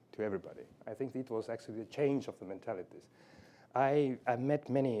public to everybody. I think it was actually the change of the mentalities. I met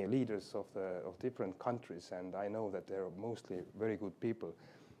many leaders of different countries, and I know that they're mostly very good people.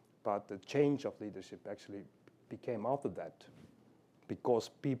 But the change of leadership actually became after that, because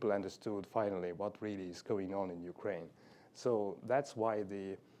people understood finally what really is going on in Ukraine. So that's why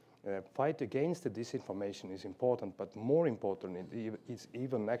the fight against the disinformation is important, but more important is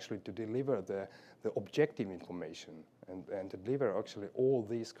even actually to deliver the objective information and to deliver actually all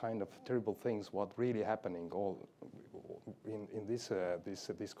these kind of terrible things what really happening all in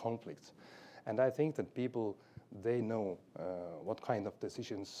these conflicts. And I think that people, they know what kind of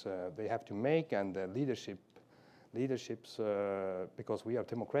decisions they have to make, and the leaderships, because we are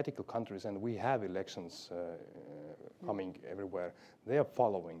democratic countries and we have elections coming everywhere, they are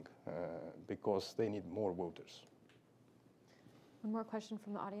following because they need more voters. One more question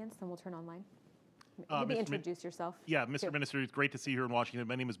from the audience, then we'll turn online. Maybe introduce yourself. Yeah, Mr. Minister, it's great to see you here in Washington.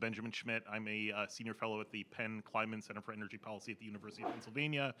 My name is Benjamin Schmidt. I'm a senior fellow at the Penn Kleiman Center for Energy Policy at the University of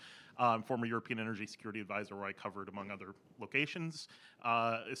Pennsylvania, former European Energy Security Advisor, where I covered, among other locations,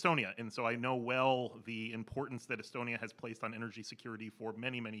 Estonia. And so I know well the importance that Estonia has placed on energy security for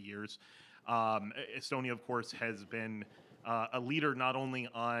many, many years. Estonia, of course, has been a leader not only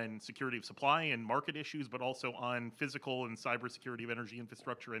on security of supply and market issues, but also on physical and cybersecurity of energy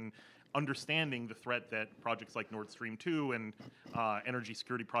infrastructure and understanding the threat that projects like Nord Stream 2 and energy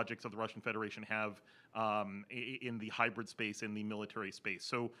security projects of the Russian Federation have in the hybrid space, in the military space.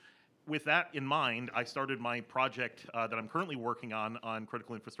 So with that in mind, I started my project that I'm currently working on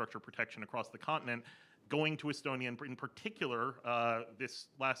critical infrastructure protection across the continent, going to Estonia in particular this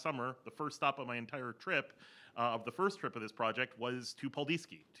last summer. The first stop on my entire trip, of the first trip of this project, was to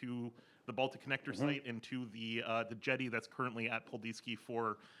Paldiski, to the Baltic Connector site and to the jetty that's currently at Paldiski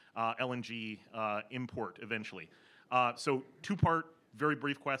for LNG import eventually. So two-part, very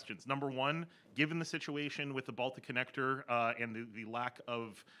brief questions. Number one, given the situation with the Baltic Connector and the lack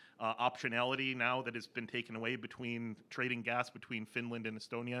of optionality now that has been taken away between trading gas between Finland and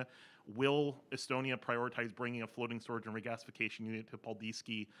Estonia, will Estonia prioritize bringing a floating storage and regasification unit to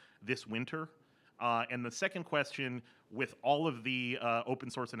Paldiski this winter? And the second question, with all of the open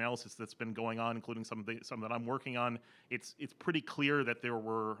source analysis that's been going on, including some that I'm working on, it's pretty clear that there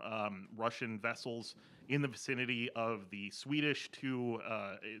were Russian vessels in the vicinity of the Swedish to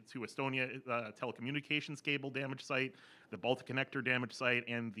Estonia telecommunications cable damage site, the Baltic Connector damage site,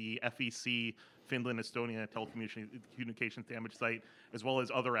 and the FEC Finland-Estonia telecommunications damage site, as well as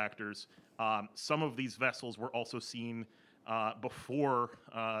other actors. Some of these vessels were also seen before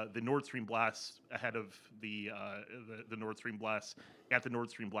the Nord Stream blasts, ahead of the Nord Stream blasts at the Nord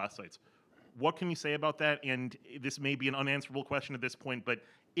Stream blast sites. What can you say about that? And this may be an unanswerable question at this point, but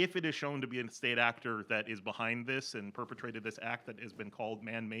if it is shown to be a state actor that is behind this and perpetrated this act that has been called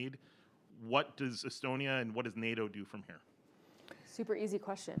man-made, what does Estonia and what does NATO do from here? Super easy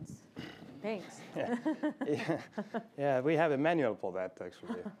questions. Thanks. Yeah, we have a manual for that,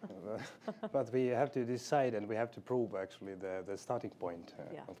 actually. But we have to decide and we have to prove, actually, the starting point,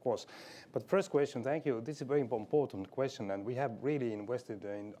 of course. But first question, thank you. This is a very important question, and we have really invested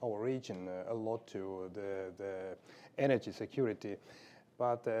in our region a lot to the energy security.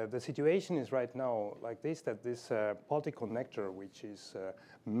 But the situation is right now like this, that this Baltic Connector, which is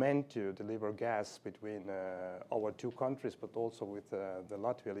meant to deliver gas between our two countries, but also with the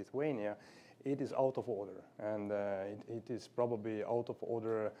Latvia, Lithuania, it is out of order. And it is probably out of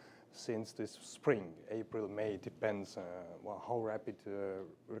order since this spring, April, May, depends how rapid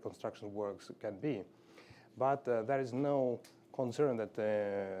reconstruction works can be. But there is no concern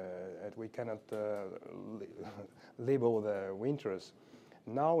that we cannot live over the winters.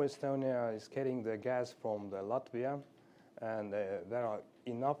 Now Estonia is getting the gas from the Latvia, and there are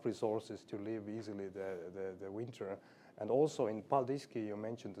enough resources to live easily the winter. And also in Paldiski, you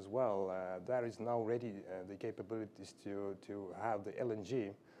mentioned as well, there is now ready the capabilities to have the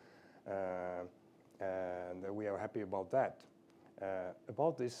LNG, and we are happy about that.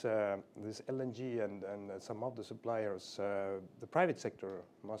 About this LNG and some of the suppliers, the private sector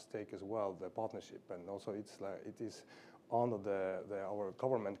must take as well the partnership, and also it is under our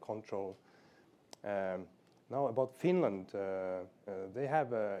government control. Now about Finland, they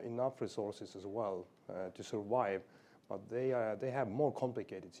have enough resources as well to survive, but they have more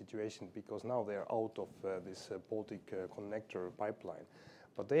complicated situation because now they are out of this Baltic Connector pipeline.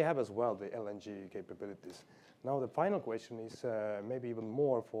 But they have as well the LNG capabilities. Now the final question is maybe even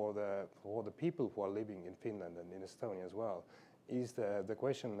more for the people who are living in Finland and in Estonia as well, is the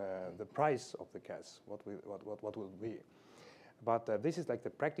question, the price of the gas, what will be. But this is like the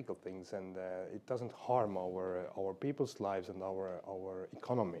practical things, and it doesn't harm our people's lives and our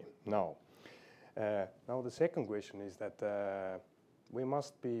economy now. Now the second question is that we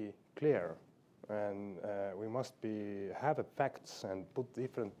must be clear, and we must have facts and put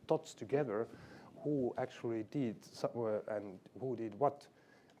different thoughts together, who actually did and who did what.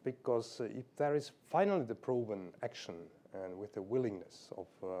 Because if there is finally the proven action and with the willingness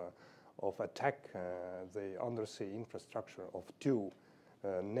of attack the undersea infrastructure of two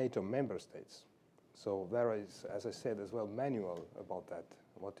NATO member states. So there is, as I said as well, manual about that,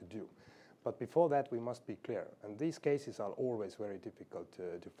 what to do. But before that, we must be clear. And these cases are always very difficult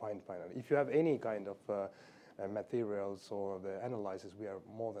to find finally. If you have any kind of materials or the analysis, we are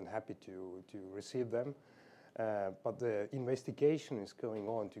more than happy to receive them. But the investigation is going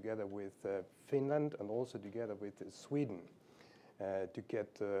on together with Finland and also together with Sweden. To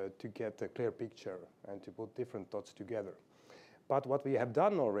get a clear picture and to put different thoughts together. But what we have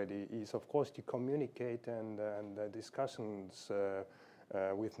done already is, of course, to communicate and discussions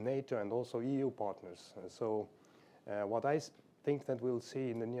with NATO and also EU partners. So what I think that we'll see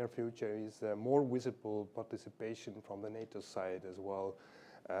in the near future is more visible participation from the NATO side as well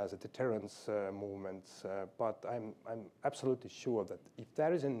as a deterrence movements. But I'm absolutely sure that if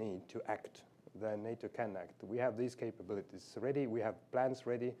there is a need to act, then NATO can act. We have these capabilities ready, we have plans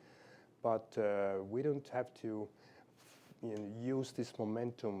ready, but we don't have to use this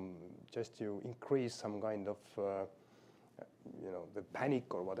momentum just to increase some kind of, the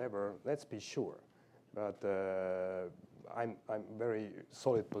panic or whatever. Let's be sure. But I'm very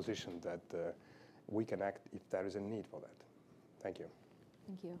solid position that we can act if there is a need for that. Thank you.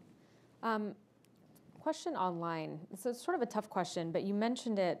 Thank you. Question online. So it's sort of a tough question, but you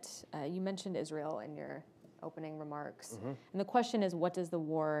mentioned it. You mentioned Israel in your opening remarks. And the question is, what does the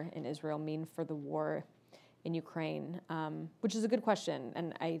war in Israel mean for the war in Ukraine? Which is a good question,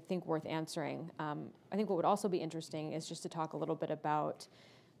 and I think worth answering. I think what would also be interesting is just to talk a little bit about,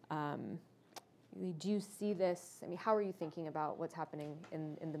 do you see this, I mean, how are you thinking about what's happening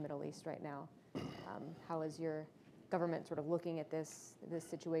in the Middle East right now? How is your government sort of looking at this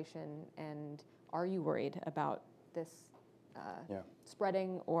situation, and are you worried about this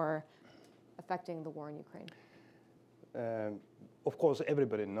spreading or affecting the war in Ukraine? Of course,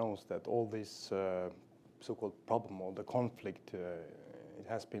 everybody knows that all this so-called problem or the conflict, it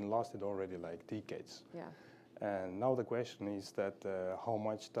has been lasted already like decades. Yeah. And now the question is that how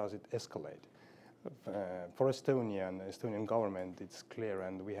much does it escalate? For Estonia and the Estonian government, it's clear,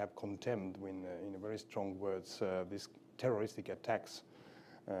 and we have condemned in very strong words these terroristic attacks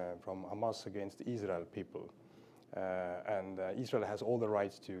from Hamas against Israel people. And Israel has all the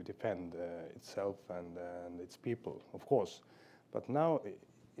rights to defend itself and its people, of course. But now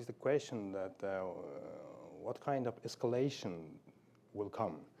is the question that what kind of escalation will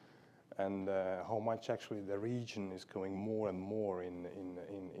come, and how much actually the region is going more and more in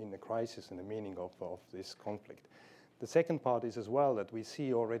the crisis and the meaning of this conflict. The second part is as well that we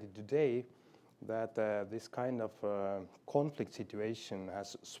see already today that this kind of conflict situation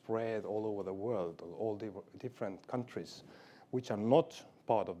has spread all over the world, all different countries, which are not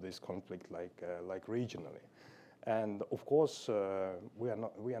part of this conflict, like regionally. And of course, we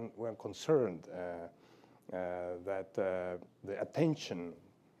are concerned that the attention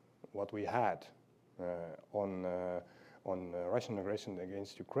what we had on Russian aggression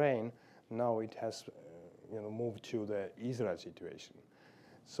against Ukraine, now it has moved to the Israel situation.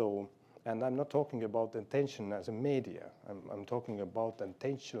 So. And I'm not talking about the intention as a media. I'm talking about the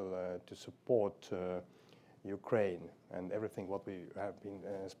intention to support Ukraine and everything what we have been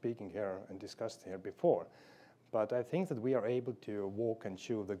speaking here and discussed here before. But I think that we are able to walk and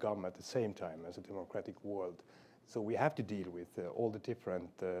chew the gum at the same time as a democratic world. So we have to deal with all the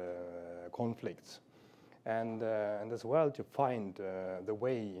different conflicts, and as well to find the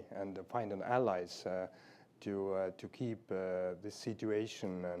way and find an allies to keep this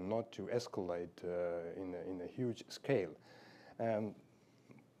situation not to escalate in a huge scale.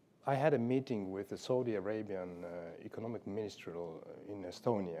 I had a meeting with the Saudi Arabian economic minister in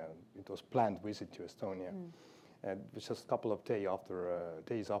Estonia. It was planned visit to Estonia. It was just a couple of days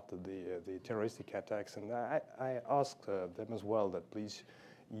after the terroristic attacks, and I asked them as well that please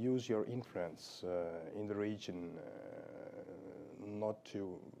use your influence in the region not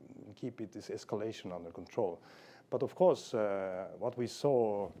to keep this escalation under control. But of course, what we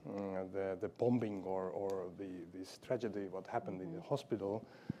saw, the bombing or this tragedy, what happened in the hospital,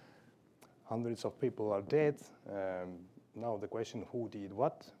 hundreds of people are dead. Now the question, who did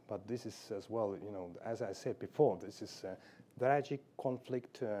what? But this is as well, as I said before, this is a tragic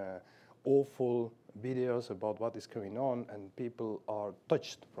conflict, awful videos about what is going on, and people are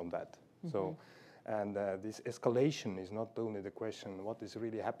touched from that. So. And this escalation is not only the question what is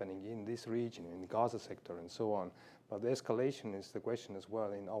really happening in this region, in the Gaza sector and so on, but the escalation is the question as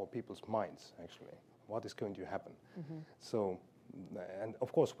well in our people's minds, actually. What is going to happen? So, and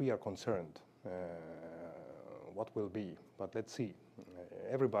of course we are concerned what will be, but let's see.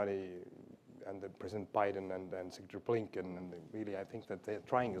 Everybody, and President Biden and Secretary Blinken, and really I think that they're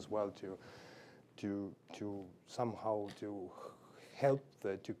trying as well to somehow to help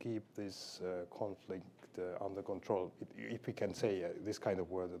to keep this conflict under control, if we can say this kind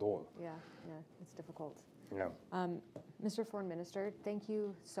of word at all. Yeah, it's difficult. Yeah. Mr. Foreign Minister, thank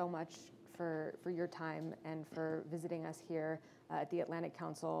you so much for your time and for visiting us here at the Atlantic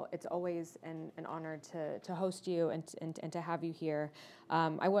Council. It's always an honor to host you and to have you here.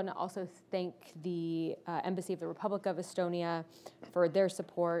 I want to also thank the Embassy of the Republic of Estonia for their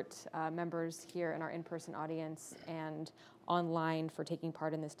support, members here in our in-person audience and online for taking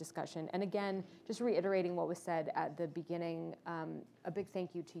part in this discussion. And again, just reiterating what was said at the beginning, a big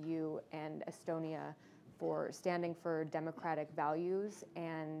thank you to you and Estonia for standing for democratic values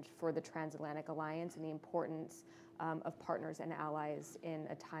and for the transatlantic alliance and the importance of partners and allies in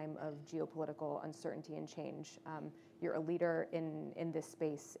a time of geopolitical uncertainty and change. You're a leader in this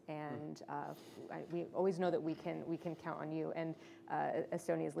space, and we always know that we can count on you and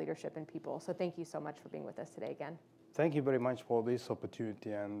Estonia's leadership and people. So thank you so much for being with us today again. Thank you very much for this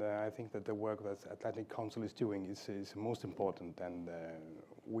opportunity, and I think that the work that Atlantic Council is doing is most important, and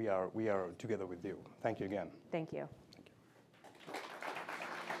we are together with you. Thank you again. Thank you.